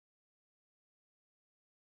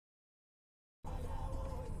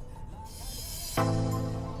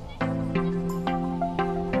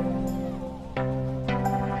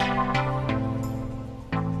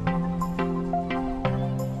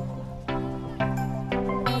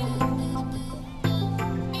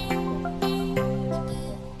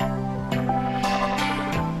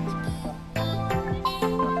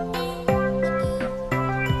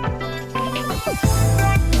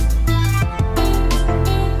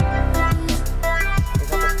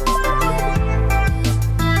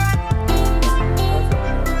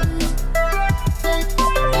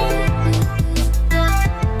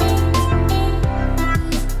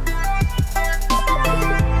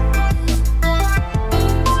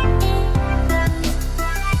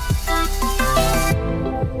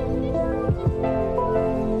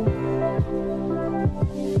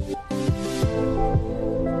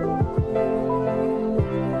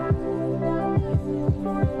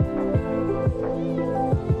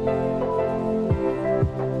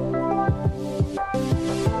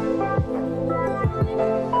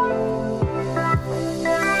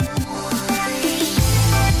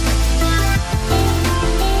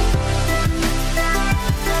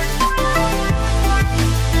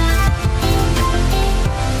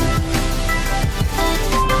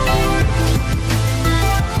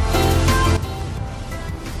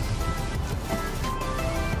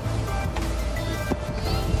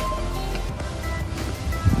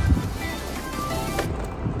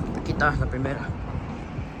está, la primera.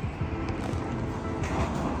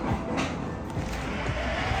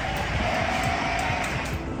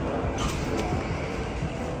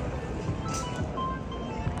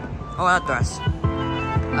 Oh, atrás.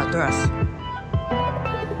 Atrás.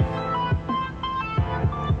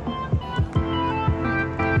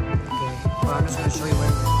 Okay, well, I'm just gonna show you where.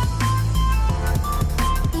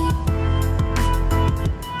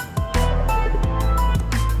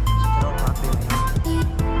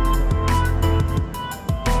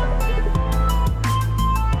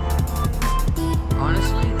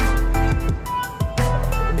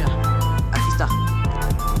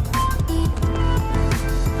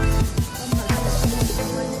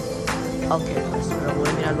 Ok, pues ahora voy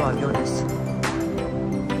a mirar los aviones.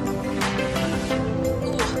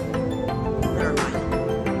 Never mind.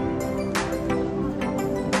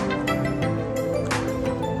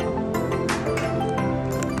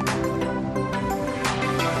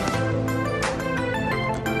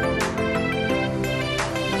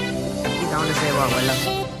 Quita donde se va, abuela.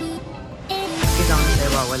 Quita donde se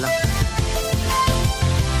va, abuela.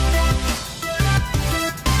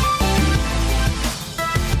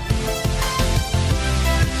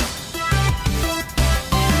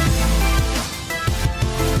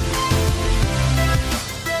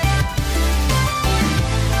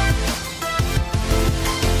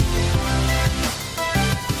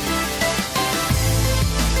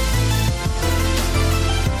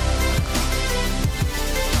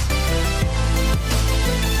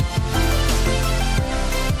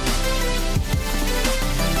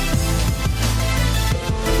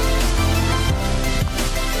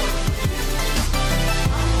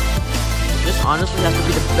 Honestly, that could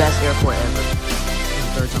be the best airport ever.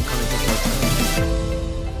 The third time coming to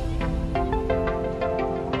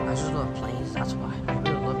I just love planes, that's why. I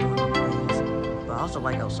really love doing on planes. But I also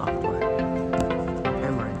like El Salvador.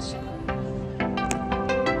 Emirates.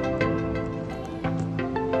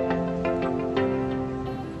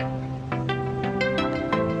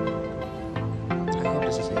 I hope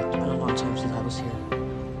this is it. It's been a long time since I was here.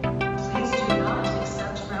 Please do not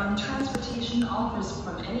accept ground transportation offers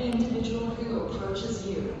from any individual who approaches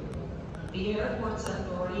you. The airport's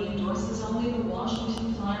authority endorses only the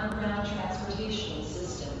Washington Flyer ground transportation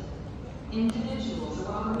system. Individuals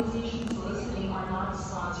or organizations listening are not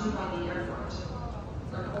sponsored by the airport.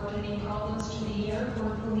 Report any problems to the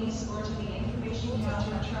airport police or to the information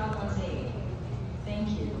counter at Travelers Aid. Thank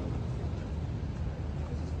you.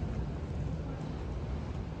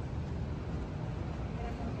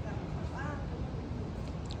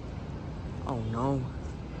 Oh no.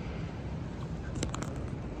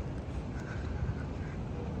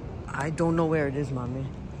 I don't know where it is, mommy.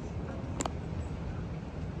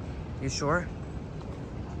 You sure?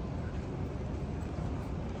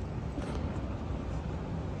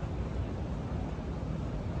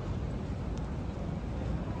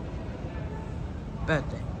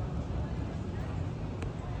 Vete.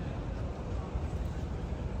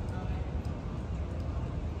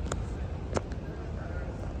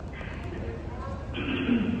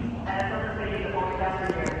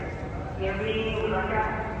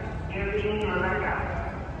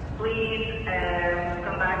 Please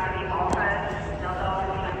come back to the office. Now the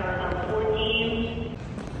office number 14.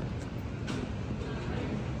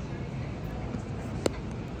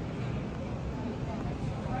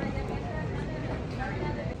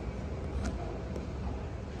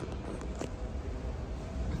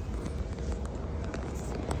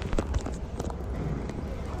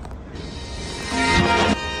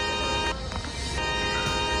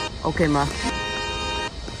 Okay, ma.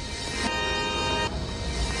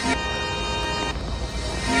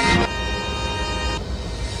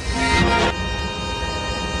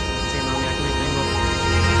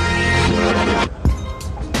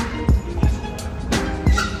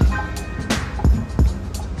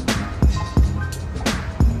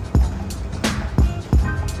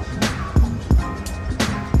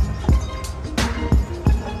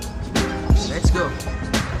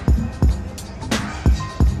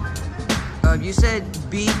 You said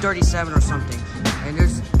B37 or something, and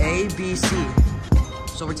there's A, B, C,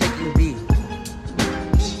 so we're taking B,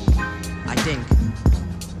 I think.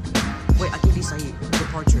 Wait, aquí dice ahí,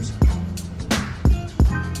 departures.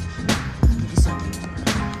 Aquí dice ahí.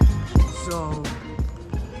 So,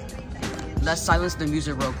 let's silence the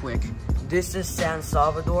music real quick. This is San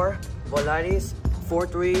Salvador, Volaris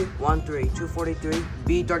 4313, 243,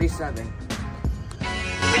 B37.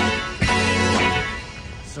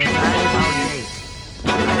 So that is our gate.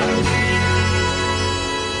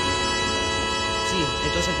 Sí,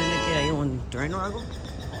 entonces tiene que ir un tren o algo.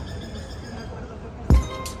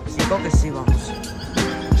 Sí, creo que sí, vamos.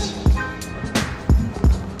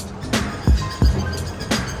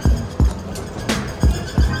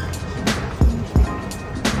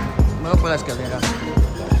 Me voy por la escalera.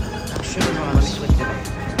 I should have known. Let me switch it up.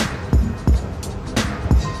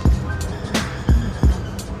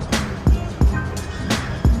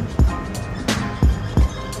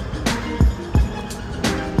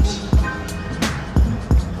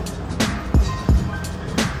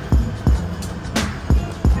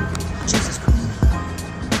 Jesus Christ.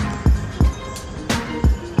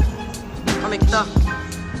 Mami, quita.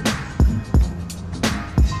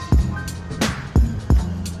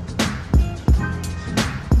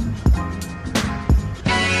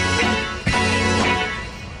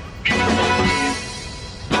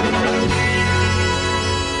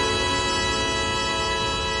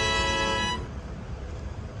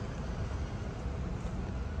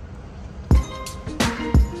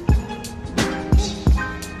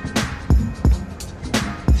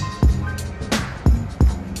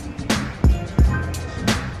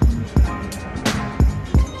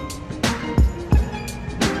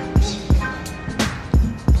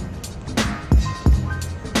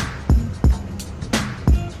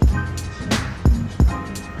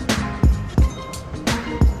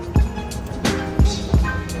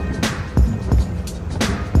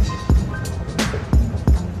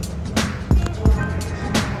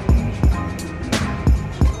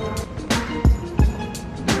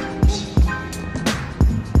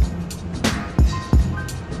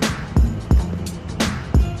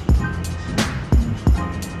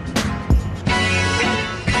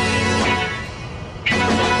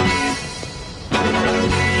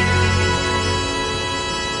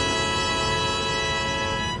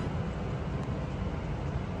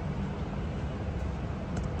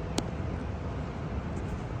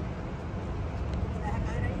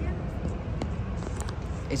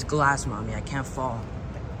 It's glass, Mommy. I can't fall.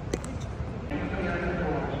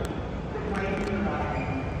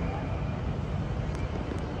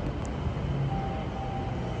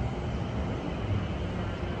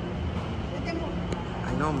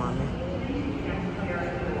 I know, Mommy.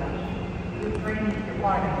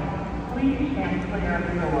 Please stand clear of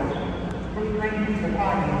the doors. Restraining the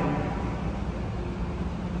party.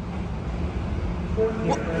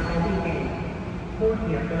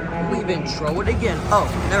 We've been thrown again. Oh,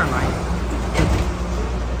 never mind.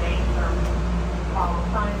 All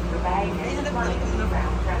signs for bags and flights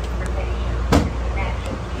around transportation.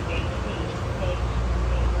 National THC.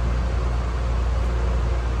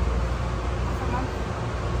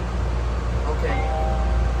 Okay.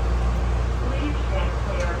 Please stand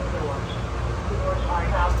clear of the doors. The doors are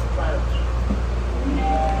about to close.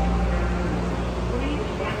 Please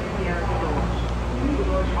stand clear of the doors. The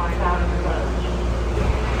doors are about to close.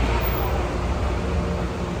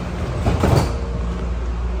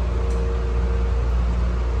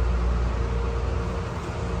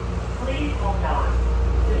 Please hold on.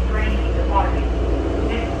 The train is departing.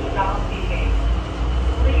 Next stop begins.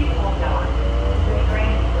 Please hold on. The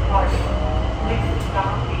train is departing. Next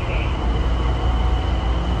stop begins.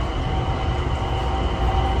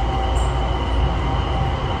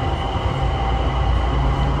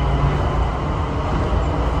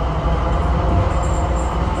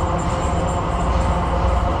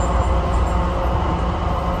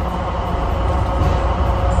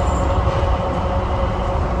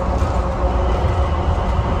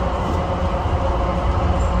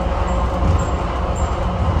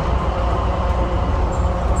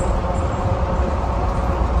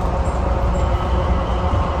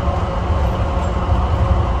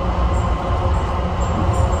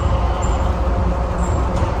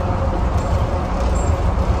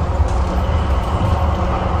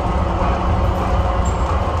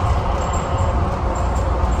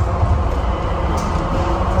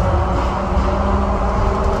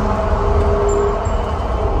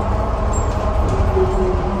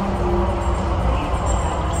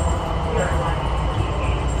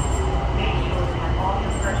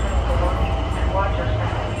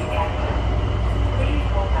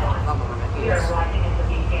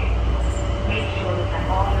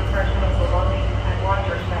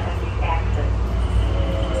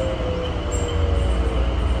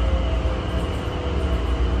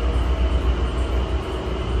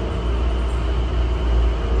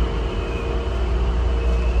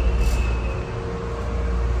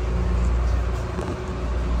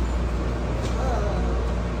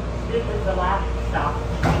 This is the last stop.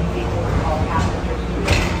 Before all passengers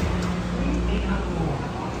please become more.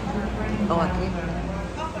 Oh, aquí.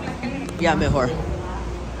 Ya, mejor.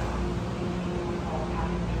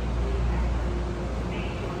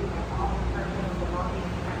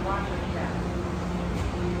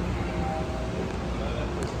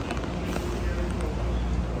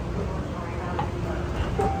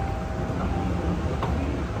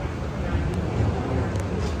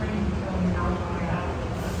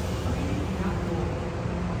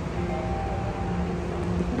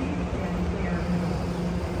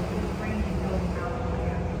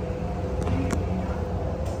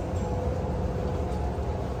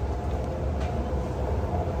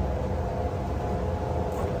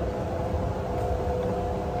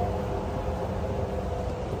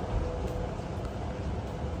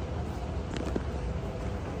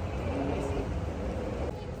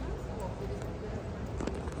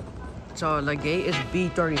 So the gate is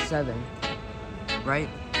B37, right?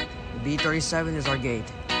 B37 is our gate.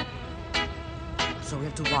 So we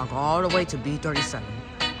have to walk all the way to B37.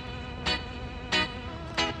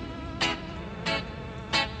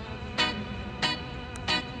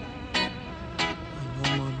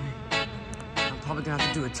 I'm probably gonna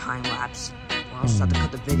have to do a time lapse, or I'll just have to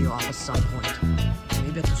cut the video off at some point.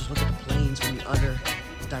 Maybe I can just look at the planes from the other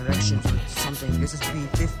directions or something. This is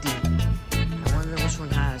B50. I wonder which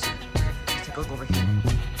one has. Let's take a look over here.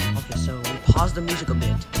 Okay, so we pause the music a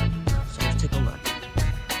bit. So let's take a look.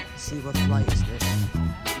 See what flight is this.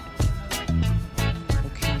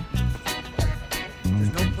 Okay.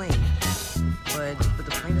 There's no plane. But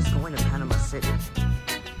the plane is going to Panama City.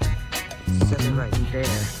 It says it right there.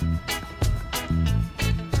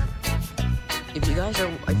 If you guys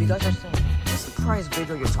are saying, what surprise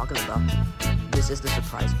video you're talking about? This is the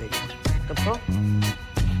surprise video. Pro?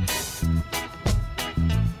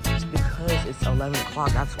 It's because it's 11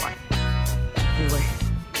 o'clock, that's why. Anyway,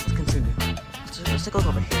 let's continue. Let's take a look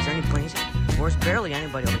over here. Is there any planes? There's barely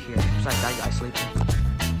anybody over here besides that guy sleeping.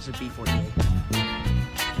 It's a B-48.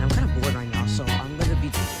 And I'm kind of bored right now, so I'm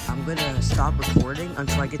gonna stop recording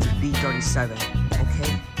until I get to B-37.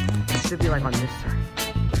 Okay? It should be like on this side.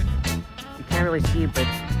 You can't really see it, but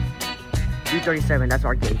B-37, that's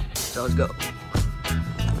our gate. So let's go.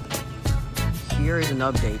 Here is an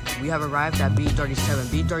update. We have arrived at B-37.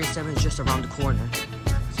 B-37 is just around the corner.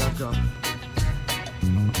 So let's go.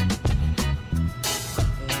 And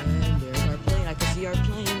there's our plane. I can see our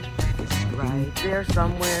plane. It's right there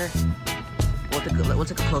somewhere. We'll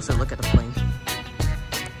take a closer look at the plane.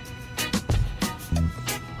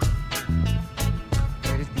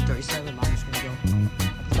 There it is, B-37. I'm just gonna go.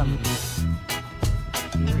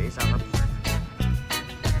 Here is our plane.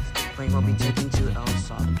 The plane will be taken to El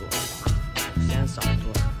Salvador. San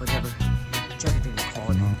Salvador, whichever thing you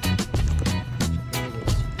call it. Here it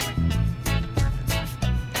is.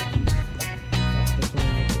 That's the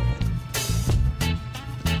plane right there.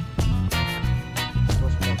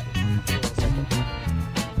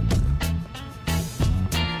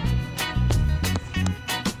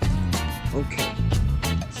 Okay,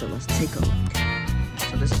 so let's take a look.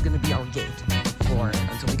 So this is gonna be our gate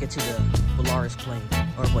until we get to the Volaris plane,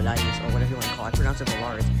 or Volaris, or whatever you want to call it. I pronounce it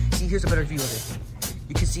Volaris. See, here's a better view of it.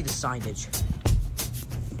 You can see the signage.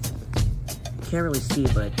 Can't really see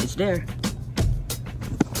it, but it's there.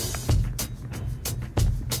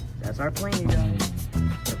 That's our plane, you guys.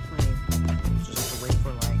 That's our plane. Just have to wait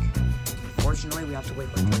for unfortunately, we have to wait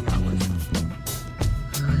for 3 hours.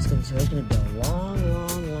 It's gonna be a long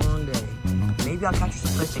day. Maybe I'll catch you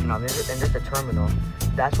some place signal. And this is the terminal.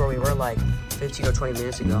 That's where we were 15 or 20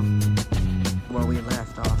 minutes ago. Where we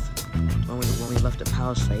left off. When we left the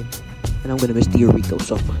Palisade. And I'm gonna miss the Eureka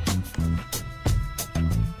so much.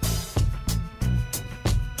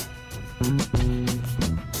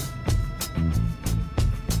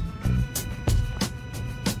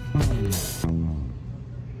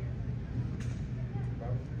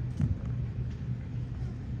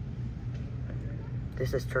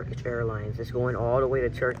 This is Turkish Airlines. It's going all the way to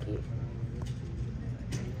Turkey.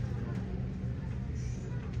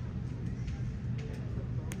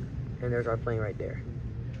 And there's our plane right there.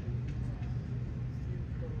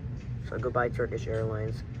 So goodbye, Turkish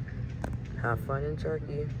Airlines. Have fun in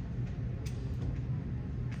Turkey.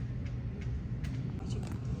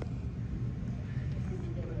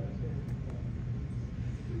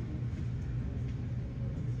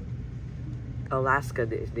 Alaska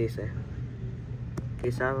dice.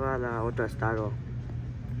 Quizá va a la otro estado.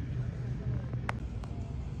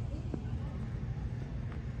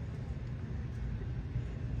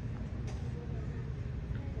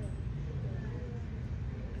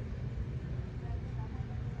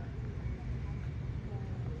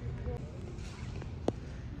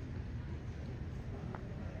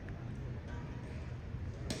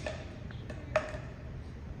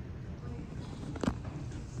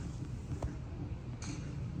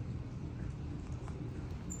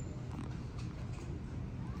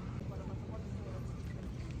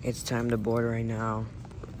 It's time to board right now.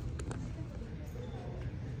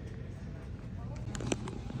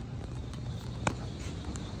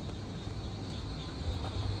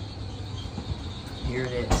 Here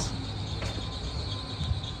it is.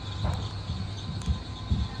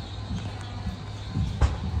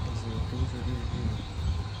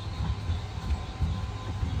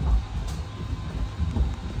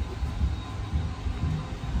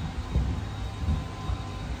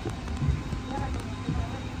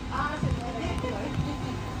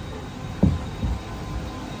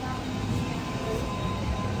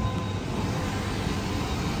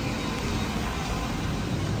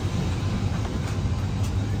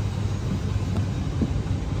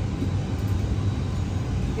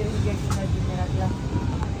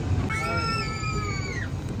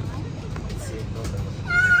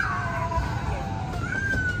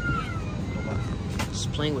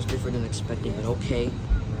 plane was different than expected, but okay.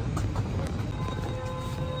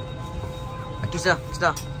 Aquí está, aquí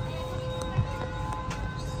está.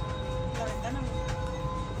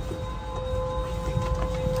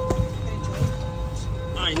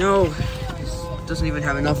 I know. This doesn't even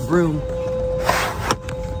have enough room.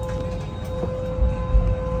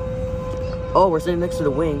 Oh, we're sitting next to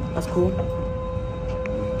the wing. That's cool.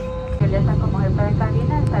 Como jefe de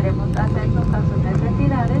cabina estaremos atentos a sus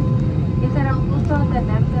necesidades y será un gusto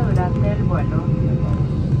atenderte durante el vuelo.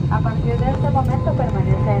 A partir de este momento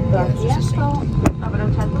permanece en tu asiento,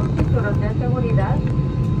 abrocha tus cinturón de seguridad,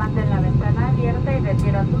 mantén la ventana abierta y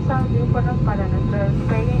retira tus audífonos para nuestro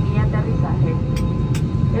despegue y aterrizaje.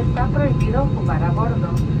 Está prohibido fumar a bordo.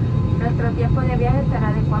 Nuestro tiempo de viaje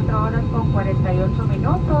será de 4 horas con 48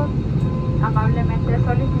 minutos. Amablemente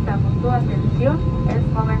solicitamos tu atención. Es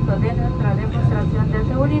momento de nuestra demostración de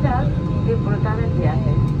seguridad. Disfruta del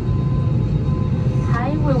viaje.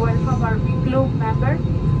 Hi, we welcome our big club members,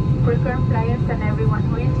 frequent flyers and everyone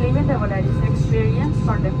who is living the Volaris experience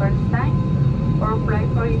for the first time. Our flight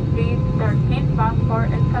 4313 bound for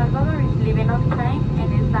El Salvador is leaving on time and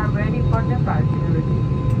is now ready for departure.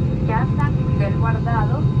 Captain Miguel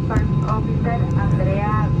Guardado, First Officer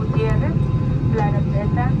Andrea Gutierrez, Flight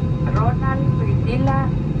Attendant Ronald, Priscilla,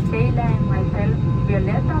 Kayla and myself,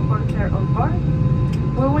 Violeta, Porter on board.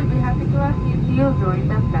 We will be happy to assist you during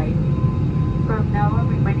the flight. From now on,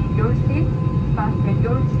 remain in your seat, fasten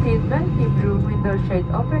your seatbelt, keep your window shade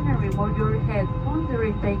open and remove your headphones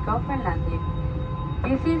during takeoff and landing.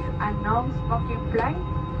 This is a non-smoking flight.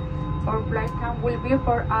 Our flight time will be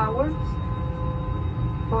 4 hours,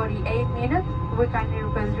 48 minutes. We kindly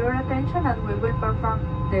request your attention as we will perform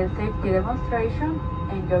the safety demonstration.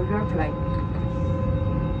 Enjoy your flight.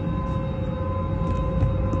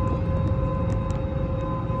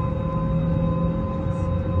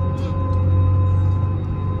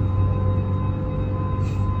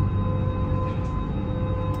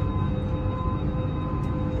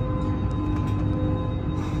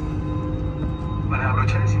 Para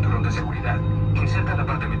abrochar el cinturón de seguridad, inserta la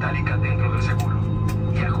parte metálica dentro del seguro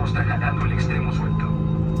y ajusta jalando el extremo suelto.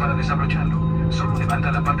 Para desabrocharlo, solo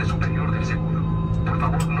levanta la parte superior del seguro. Por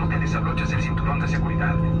favor, no te desabroches el cinturón de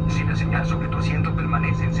seguridad si la señal sobre tu asiento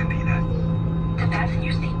permanece encendida. To fasten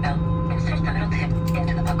your seatbelt, insert the middle tip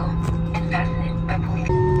into the buckle and fasten it by pulling.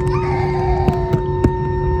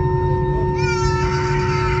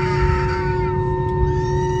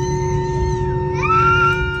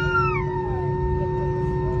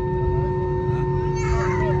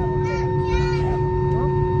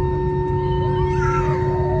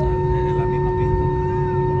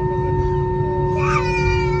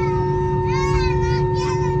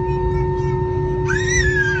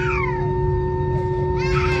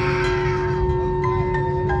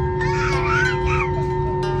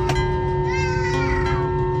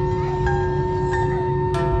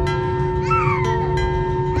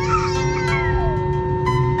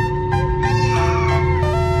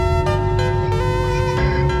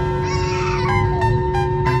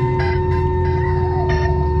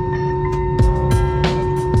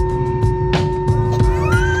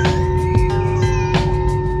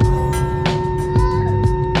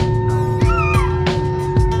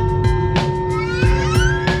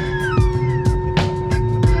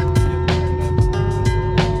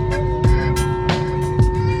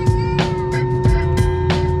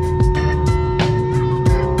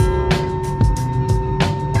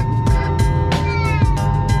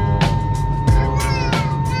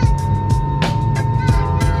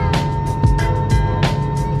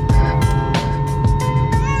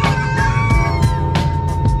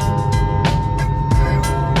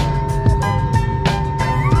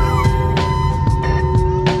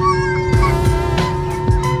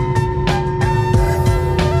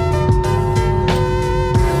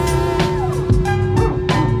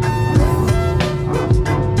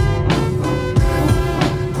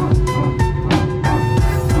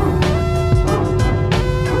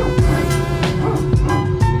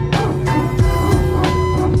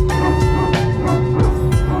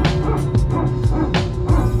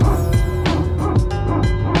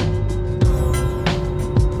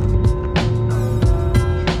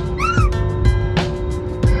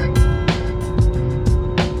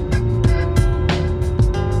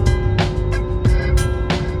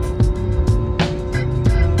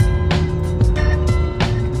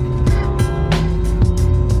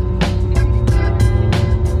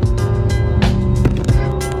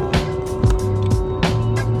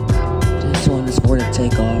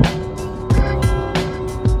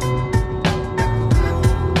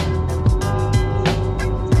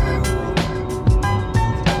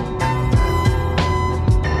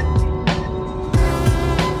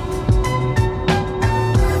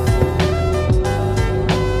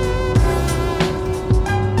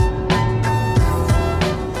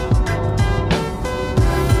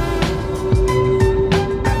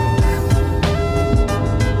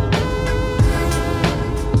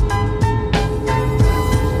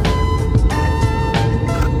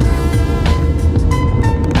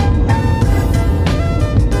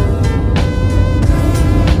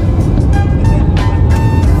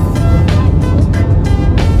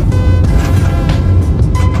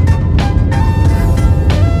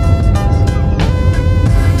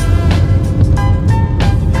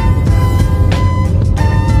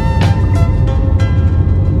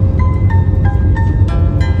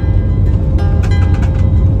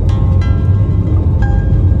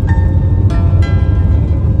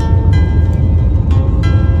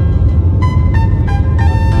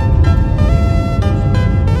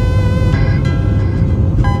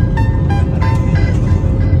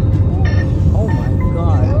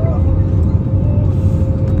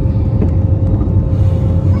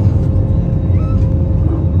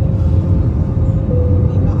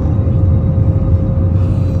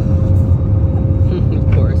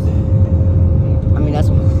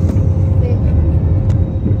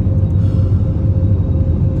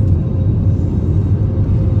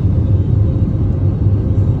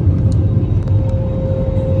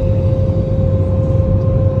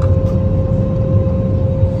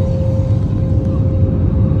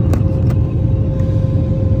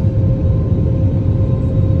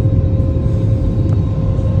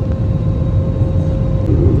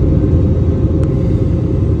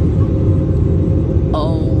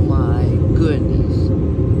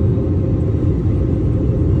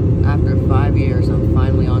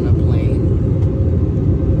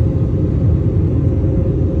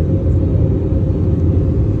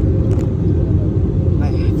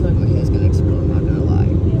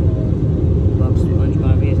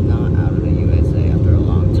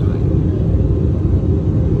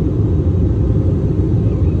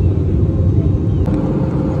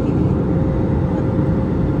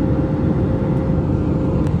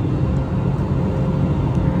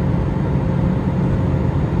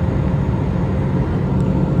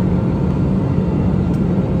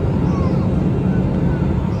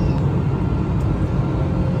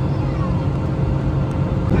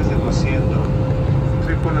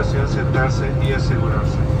 tripulación sentarse y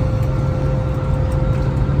asegurarse.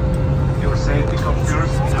 Your safety comes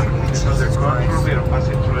first in under control. We are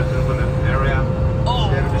passing through a turbulent area.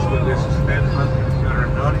 Service will be suspended until further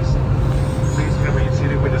notice. Please remain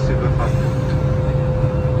seated with a seatbelt fastened.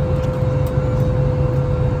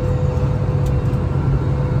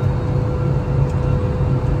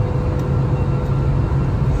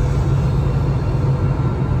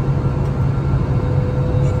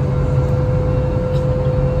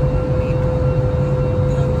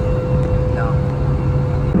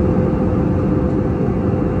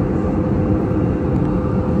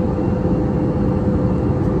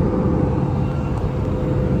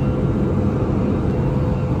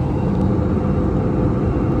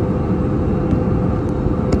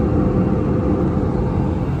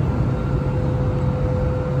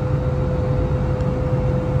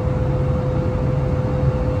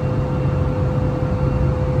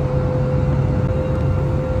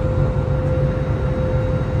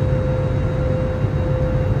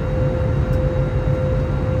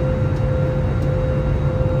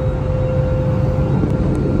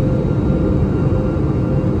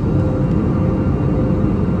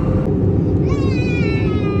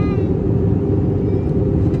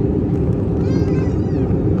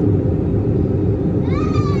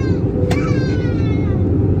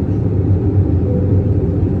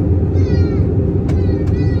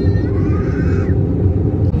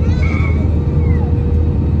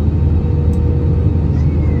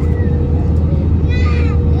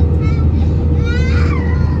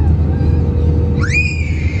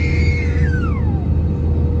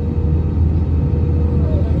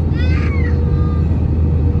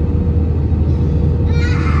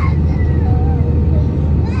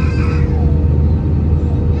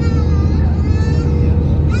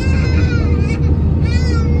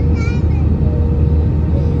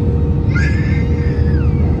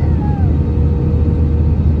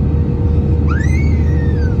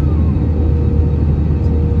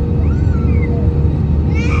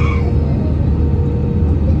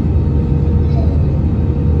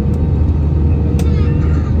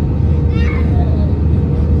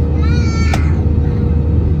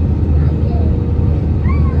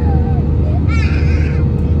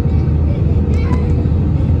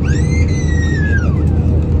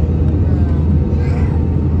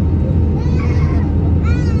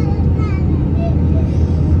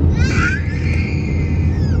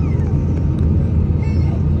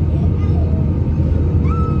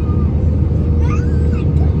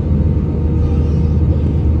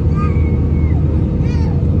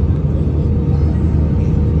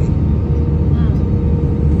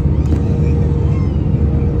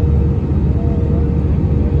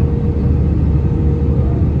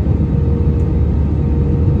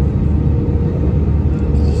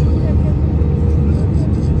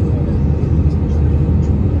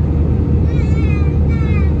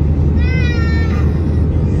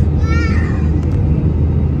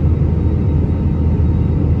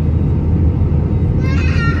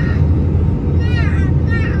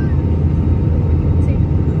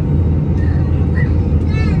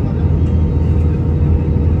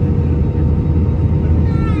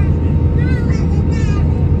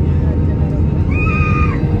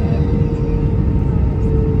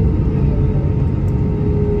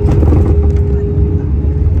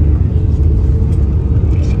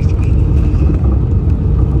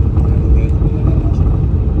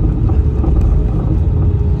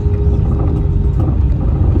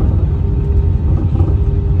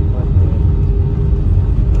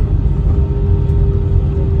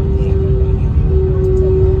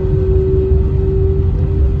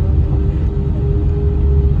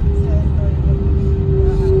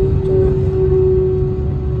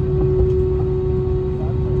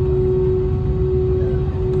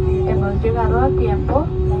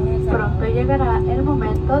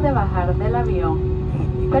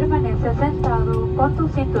 Permanece sentado con tu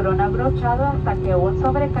cinturón abrochado hasta que un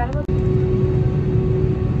sobrecargo.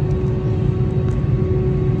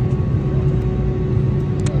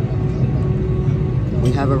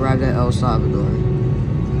 We have arrived at El Salvador.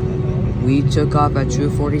 We took off at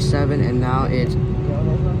 2:47 and now it's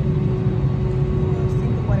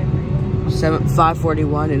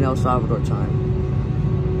 5:41 in El Salvador time.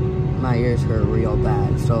 My ears hurt real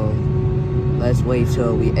bad, so let's wait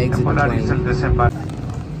till we exit the plane.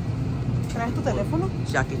 ¿Traes tu teléfono?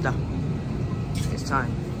 Sí, aquí está. It's time.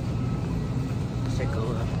 Let's take a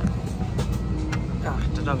look. Ah,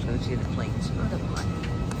 I thought I was gonna see the planes. Oh, never mind.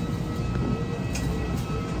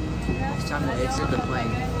 It's time to exit the plane.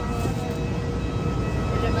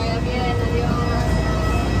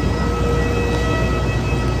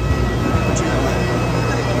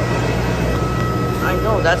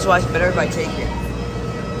 So that's why it's better if I take it.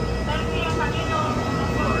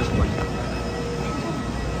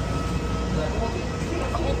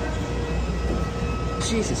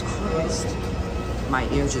 Jesus Christ. My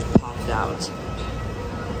ear just popped out.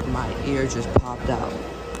 My ear just popped out.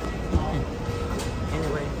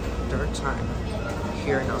 Anyway, third time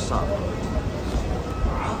here in El Salvador.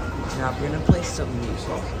 Now we're gonna play some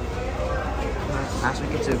music. As we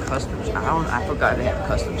get to the customs. I forgot they have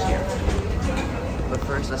customs here. But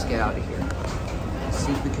first, let's get out of here.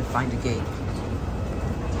 See if we can find a gate.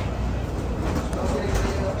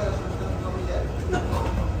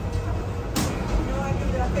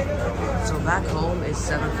 So back home is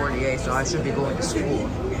 7:48, so I should be going to school.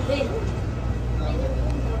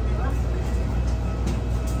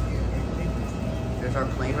 There's our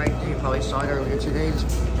plane right there. You probably saw it earlier today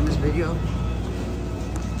in this video.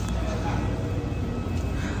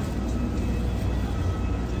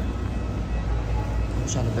 I'm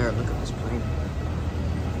trying to better look at this plane.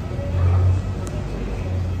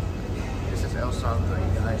 This is El Salvador,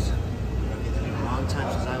 you guys. A long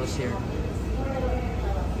time since I was here.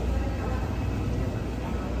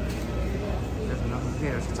 There's another,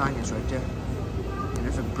 yeah, there's Tanya's right there. And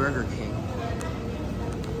there's a Burger King.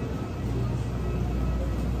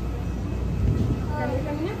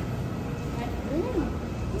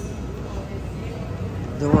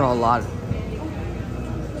 There were a lot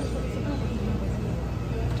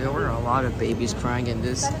of babies crying in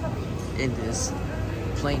this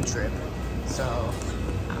plane trip. So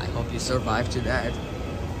I hope you survived to that.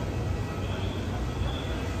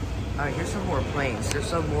 Alright, here's some more planes. There's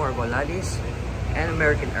some more Volaris and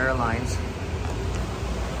American Airlines.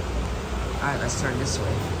 Alright, let's turn this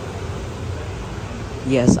way.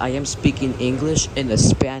 Yes, I am speaking English in a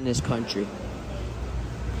Spanish country.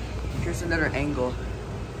 Here's another angle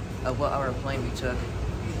of what our plane we took.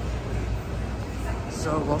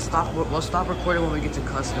 So we'll stop recording when we get to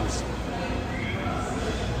customs.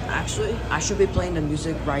 Actually, I should be playing the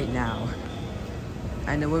music right now.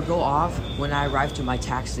 And then we'll go off when I arrive to my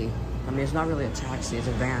taxi. I mean, it's not really a taxi, it's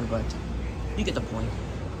a van, but you get the point.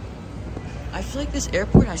 I feel like this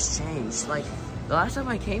airport has changed. Like, the last time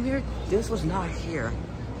I came here, this was not here.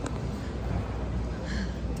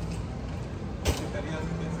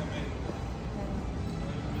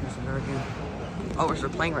 Here's American. Oh, there's a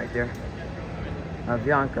plane right there.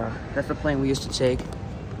 Bianca. That's the plane we used to take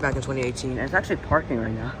back in 2018. And it's actually parking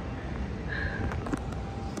right now.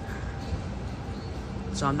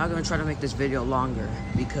 So I'm not going to try to make this video longer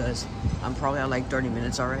because I'm probably at like 30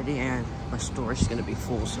 minutes already and my storage is going to be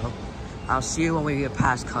full. So I'll see you when we get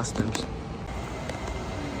past customs.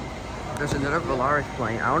 There's another Volaris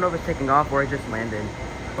plane. I don't know if it's taking off or it just landed,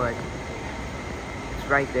 but it's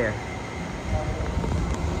right there.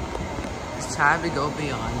 It's time to go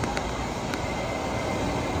beyond.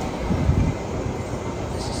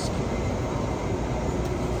 This is scary.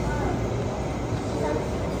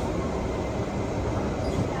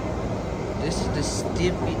 This is the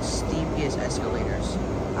steepiest escalators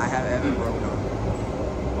I have ever rode on.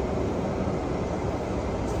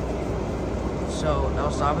 So,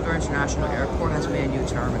 El Salvador International Airport has made a new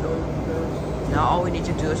terminal. Now all we need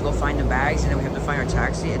to do is go find the bags, and then we have to find our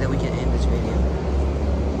taxi, and then we can end this video.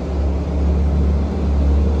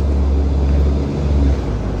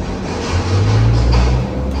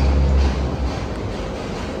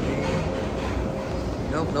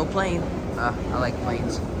 Nope, no plane. I like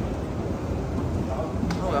planes.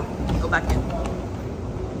 Oh well, go back in.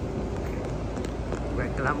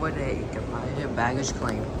 Reclamo de equipaje baggage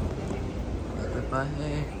claim.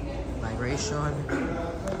 Migration,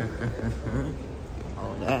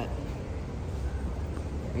 all that.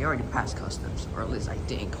 We already passed customs, or at least I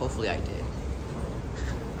think. Hopefully I did.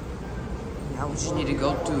 Now we just need to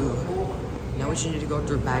go through. Now we just need to go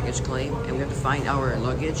through baggage claim, and we have to find our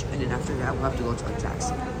luggage, and then after that we'll have to go to a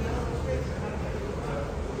taxi.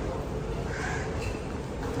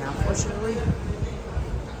 Now, unfortunately,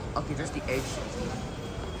 okay, there's the egg.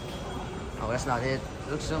 Oh, that's not it. It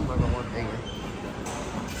looks similar but more bigger.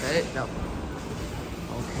 Is that it? No.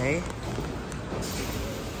 Okay.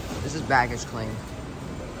 This is baggage claim.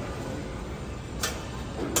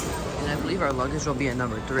 And I believe our luggage will be at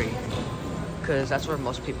number 3. Because that's where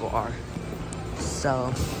most people are.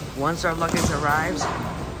 So, once our luggage arrives...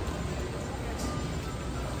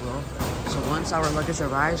 once our luggage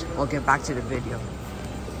arrives, we'll get back to the video.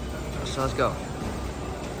 So let's go.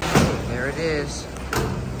 There it is.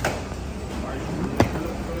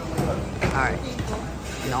 Alright.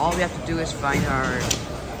 Now all we have to do is find our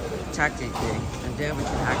taxi thing, and then we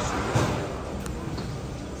can actually...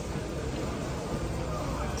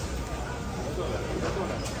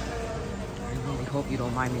 I really hope you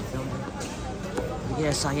don't mind me filming.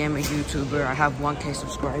 Yes, I am a YouTuber. I have 1K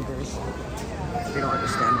subscribers. They don't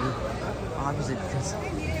understand me. Obviously, because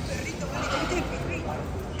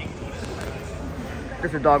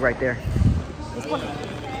there's a dog right there.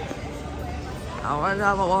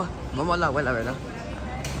 Vamos a la abuela, ¿verdad?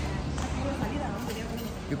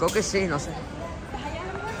 Yo creo que sí, no sé.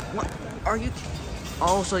 What are you?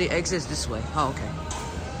 Oh, so the exit is this way. Oh, okay.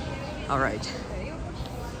 All right.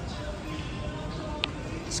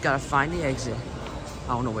 Just gotta find the exit.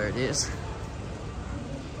 I don't know where it is.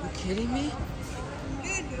 Are you kidding me?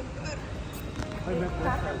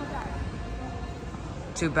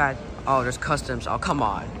 Too bad. Oh, there's customs. Oh, come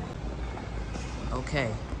on.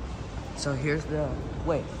 Okay. So here's the...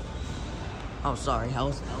 Wait. Oh, sorry. I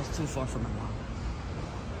was too far from my mom.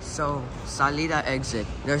 So, salida exit.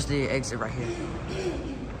 There's the exit right here.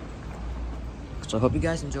 So I hope you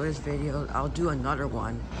guys enjoy this video. I'll do another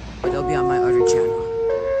one, but it'll be on my other channel.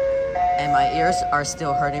 And my ears are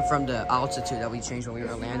still hurting from the altitude that we changed when we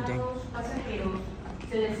were landing.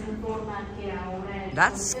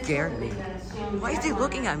 That scared me. Why is he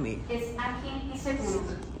looking at me?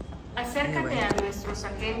 Anyway,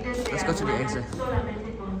 let's go to the exit.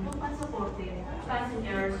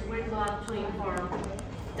 Passengers were glad to inform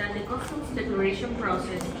that the customs declaration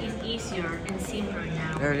process is easier and simpler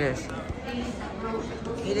now. There it is.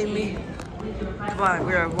 Hitting me? Come on,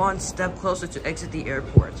 we are one step closer to exit the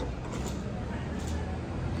airport.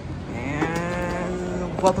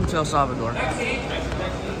 And welcome to El Salvador.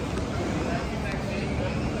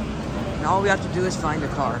 And all we have to do is find the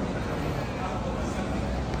car.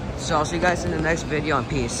 So I'll see you guys in the next video, and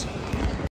peace.